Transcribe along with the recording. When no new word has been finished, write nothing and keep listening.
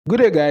Good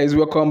day guys,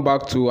 welcome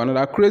back to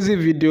another crazy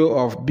video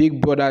of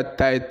Big Brother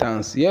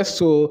Titans. Yes,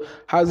 so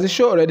as the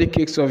show already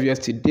kicks off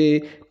yesterday,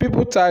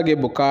 people tag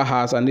Ebuka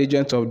as an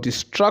agent of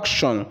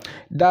destruction,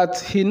 that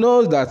he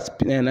knows that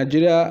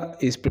Nigeria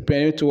is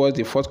preparing towards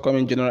the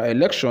forthcoming general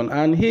election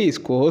and he is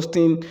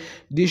co-hosting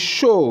the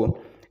show.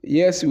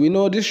 Yes, we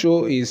know this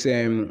show is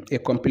a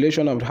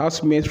compilation of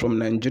housemates from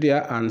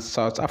Nigeria and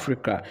South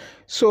Africa.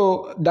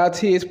 So that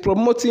he is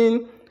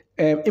promoting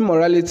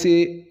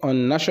immorality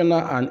on national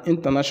and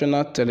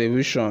international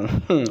television.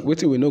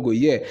 Wetin we no go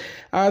hear.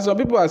 And some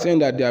people are saying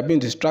that they are being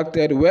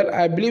distracted. Well,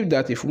 I believe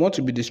that if you want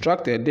to be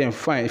distracted, then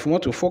fine. If you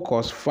want to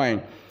focus,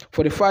 fine.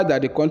 For the fact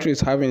that the country is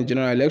having a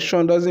general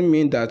election doesn't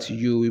mean that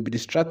you will be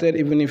distracted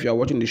even if you are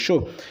watching the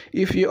show.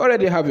 If you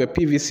already have your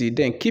PVC,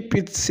 then keep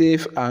it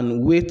safe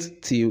and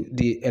wait till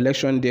the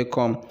election day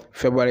come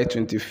February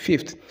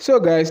 25th. So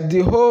guys,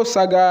 the whole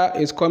saga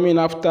is coming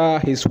after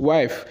his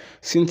wife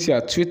Cynthia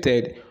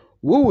tweeted,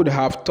 "Who would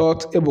have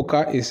thought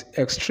Ebuka is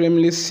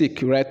extremely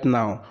sick right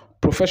now?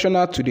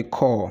 Professional to the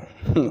core."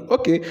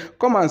 Okay,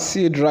 come and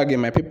see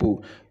dragging, my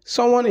people.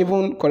 Someone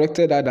even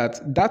corrected her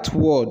that that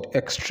word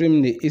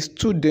extremely is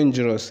too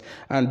dangerous,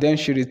 and then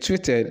she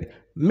retweeted,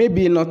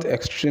 "Maybe not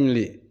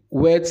extremely.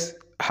 Words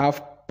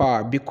have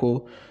power,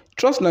 Biko."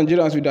 Trust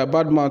Nigerians with their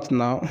bad mouth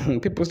now.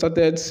 People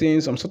started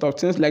saying some sort of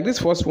things like this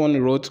first one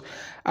wrote,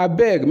 "I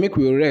beg, make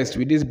we rest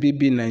with this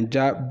BB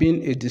Naija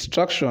being a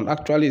distraction.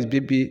 Actually, it's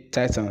BB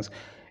Titans.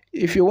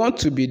 If you want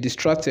to be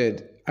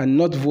distracted and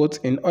not vote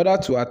in order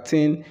to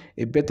attain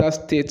a better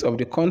state of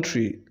the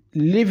country,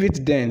 leave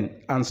it then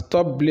and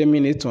stop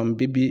blaming it on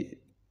BB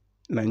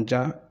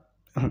Naija."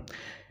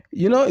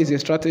 You know, it's a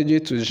strategy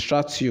to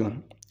distract you.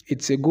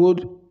 It's a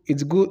good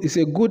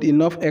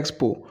enough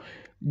expo.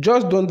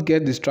 Just don't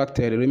get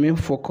distracted, remain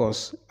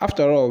focused.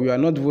 After all, we are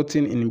not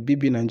voting in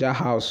BB Naija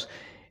house.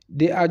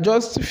 They are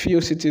just few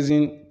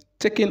citizens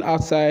taken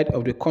outside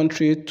of the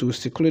country to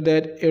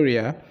secluded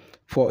area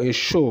for a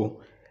show.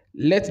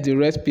 Let the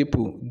rest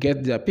people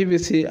get their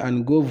PVC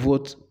and go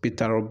vote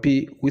Peter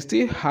Obi. We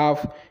still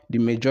have the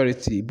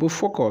majority, but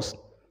focus.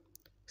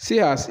 See,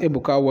 as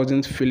Ebuka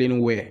wasn't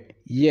feeling well,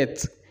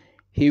 yet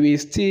he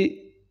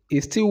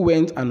still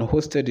went and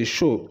hosted the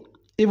show.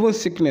 Even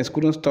sickness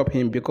couldn't stop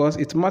him because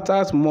it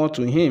matters more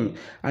to him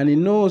and he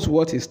knows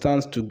what he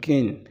stands to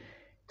gain.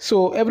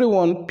 So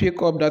everyone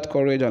pick up that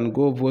courage and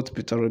go vote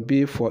Peter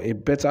Obi for a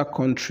better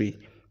country.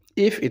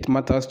 If it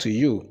matters to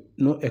you,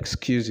 no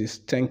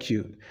excuses. Thank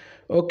you.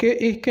 Okay,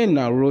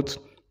 Ikenna wrote,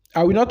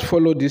 "I will not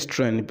follow this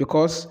trend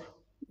because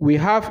we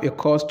have a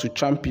cause to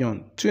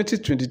champion.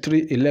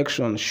 2023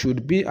 election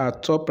should be our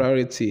top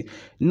priority,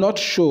 not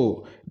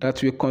show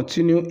that we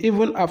continue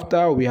even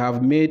after we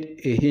have made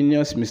a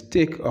heinous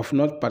mistake of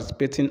not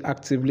participating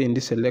actively in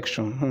this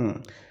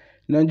election."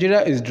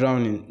 Nigeria is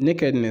drowning.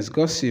 Nakedness,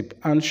 gossip,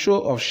 and show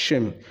of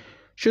shame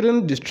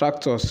shouldn't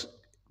distract us.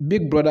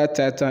 Big Brother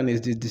Titan is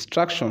the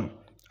distraction,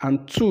 and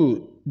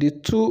the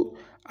two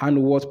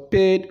and was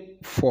paid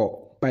for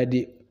by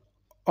the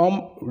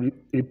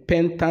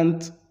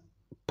unrepentant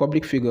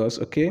public figures,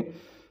 okay,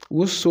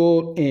 whose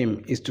sole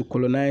aim is to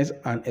colonize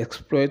and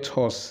exploit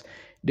us.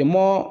 The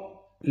more,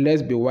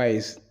 let's be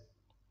wise.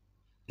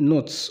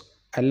 Notes,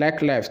 I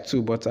like life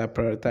too, but I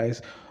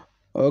prioritize.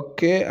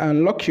 Okay,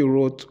 and Lucky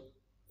wrote,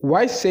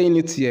 "Why saying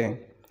it here?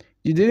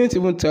 You didn't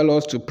even tell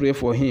us to pray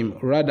for him,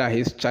 rather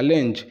his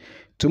challenge.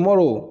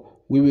 Tomorrow,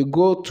 we will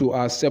go to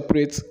our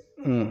separate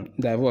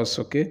divorce,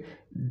 okay?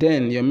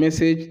 Then your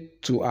message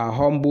to our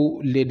humble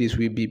ladies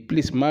will be,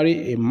 please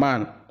marry a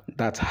man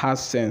that has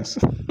sense."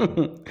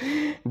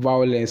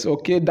 Violence.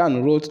 Okay,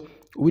 Dan wrote,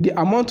 "With the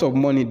amount of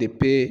money they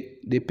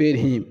paid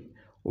him,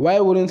 why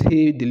wouldn't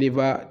he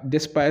deliver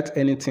despite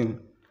anything?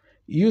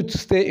 Youth,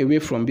 stay away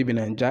from BB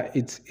Naija.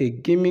 It's a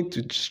gimmick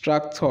to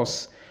distract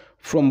us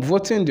from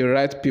voting the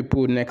right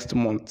people next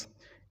month.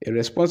 A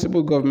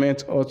responsible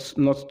government ought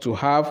not to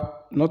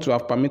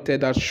have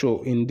permitted that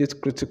show in this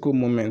critical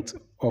moment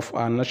of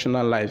our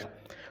national life.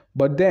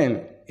 But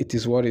then, it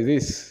is what it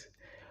is."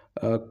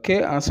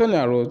 Okay, and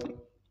Sonia wrote,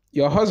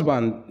 "Your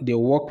husband, they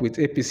work with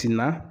APC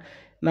now.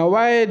 Now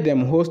why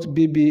them host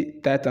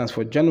BB Titans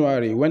for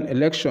January when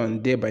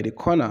election day by the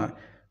corner?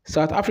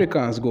 South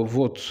Africans go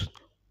vote.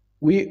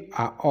 We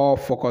are all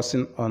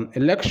focusing on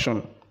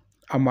election."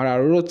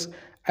 Amara wrote,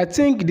 "I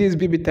think this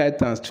BB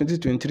Titans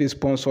 2023 is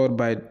sponsored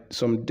by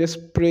some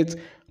desperate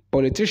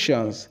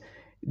politicians.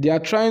 They are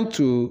trying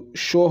to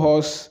show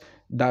us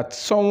that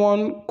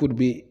someone could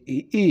be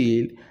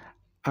ill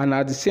and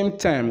at the same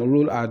time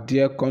rule our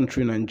dear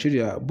country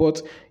Nigeria.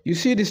 But you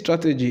see this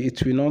strategy,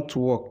 it will not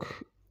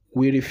work.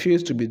 We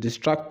refuse to be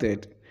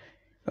distracted."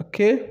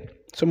 Okay,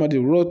 somebody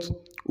wrote,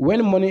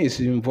 "When money is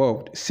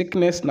involved,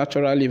 sickness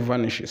naturally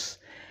vanishes."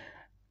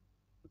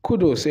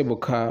 Kudos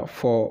Ebuka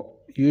for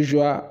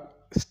usual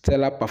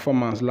stellar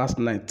performance last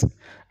night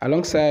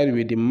alongside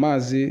with the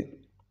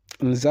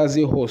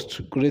Mzazi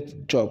host.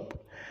 Great job.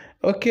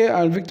 Okay,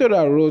 and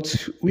Victoria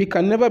wrote, "We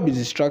can never be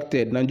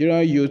distracted.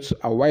 Nigerian youths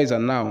are wiser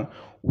now.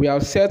 We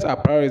have set our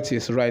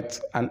priorities right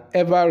and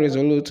ever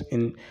resolute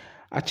in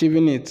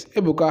achieving it.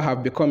 Ebuka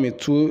have become a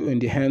tool in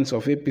the hands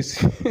of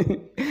APC.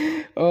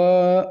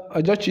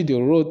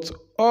 Ojochide wrote,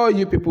 all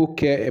you people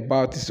care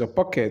about is your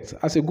pocket.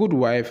 As a good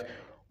wife,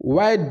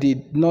 why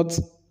did you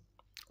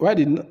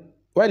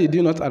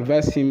not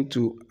advise him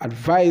to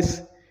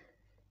advise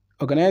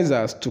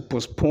organizers to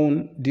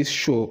postpone this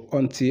show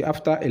until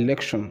after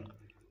election?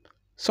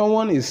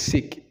 Someone is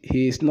sick,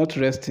 he is not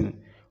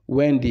resting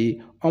when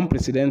the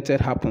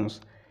unprecedented happens.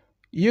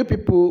 You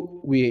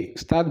people will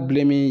start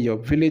blaming your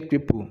village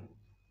people.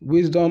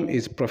 Wisdom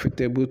is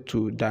profitable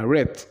to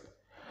direct.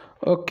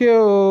 Okay,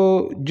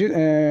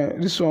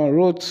 this one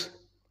wrote,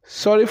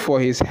 sorry for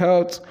his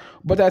health,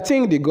 but I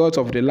think the God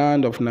of the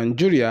land of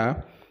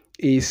Nigeria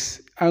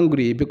is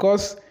angry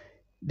because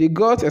the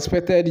gods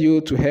expected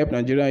you to help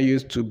Nigerian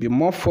youth to be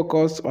more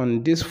focused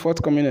on this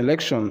forthcoming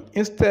election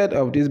instead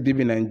of this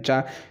BB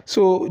Naija.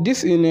 So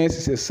this illness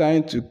is a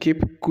sign to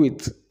keep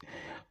quit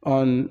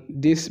on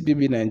this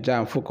BB Naija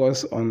and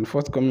focus on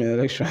forthcoming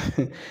election.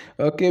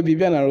 Okay,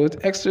 Bibiana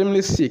wrote,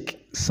 extremely sick,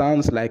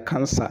 sounds like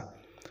cancer,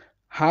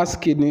 has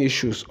kidney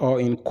issues or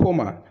in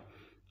coma.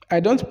 I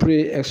don't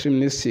pray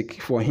extremely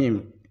sick for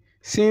him.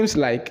 Seems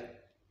like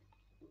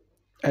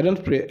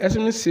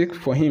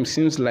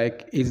seems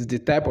like it's the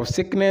type of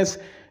sickness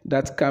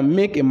that can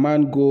make a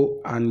man go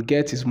and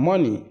get his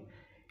money.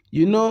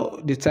 You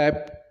know the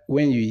type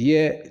when you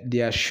hear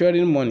they are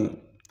sharing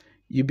money,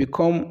 you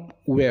become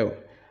well.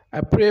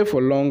 I pray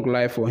for long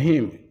life for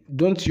him.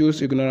 Don't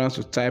use ignorance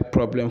to type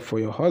problem for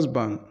your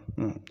husband.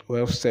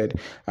 Well said.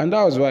 And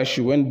that was why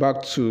she went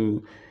back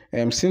to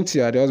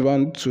Cynthia, the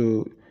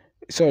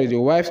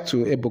wife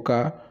to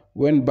Ebuka,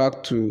 went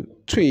back to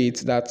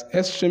tweet that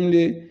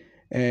extremely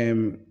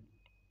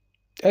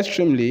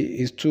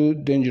is too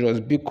dangerous,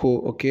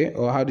 biko, okay?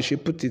 Or how did she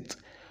put it?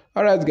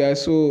 All right,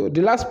 guys, so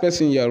the last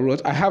person here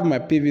wrote, I have my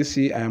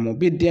PVC, I am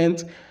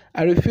obedient,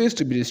 I refuse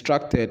to be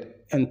distracted,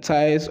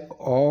 enticed,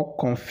 or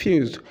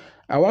confused.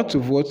 I want to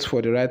vote for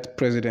the right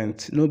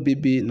president. No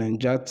BB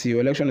Naija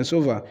till election is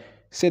over.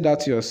 Say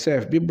that to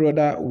yourself. Big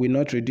brother will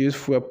not reduce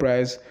fuel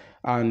price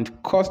and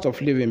cost of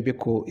living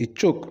because it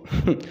choke.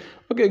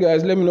 Okay,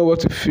 guys, let me know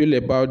what you feel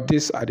about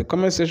this at the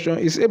comment section.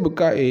 Is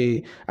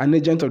Ebuka an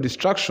agent of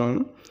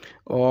distraction,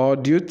 or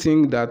do you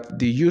think that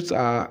the youth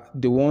are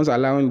the ones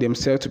allowing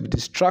themselves to be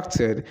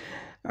distracted?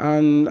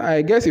 And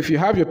I guess if you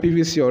have your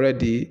PVC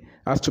already,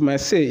 as to my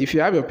say, if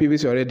you have your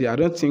PVC already, I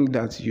don't think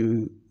that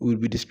you will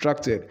be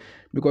distracted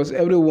because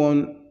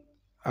everyone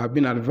have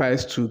been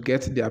advised to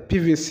get their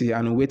PVC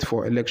and wait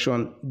for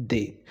election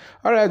day.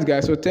 All right,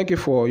 guys, so thank you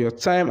for your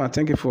time and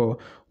thank you for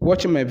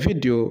watching my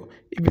video.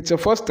 If it's your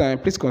first time,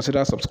 please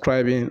consider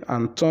subscribing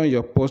and turn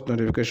your post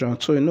notification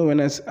so you know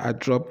when I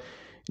drop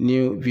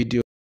new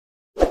video.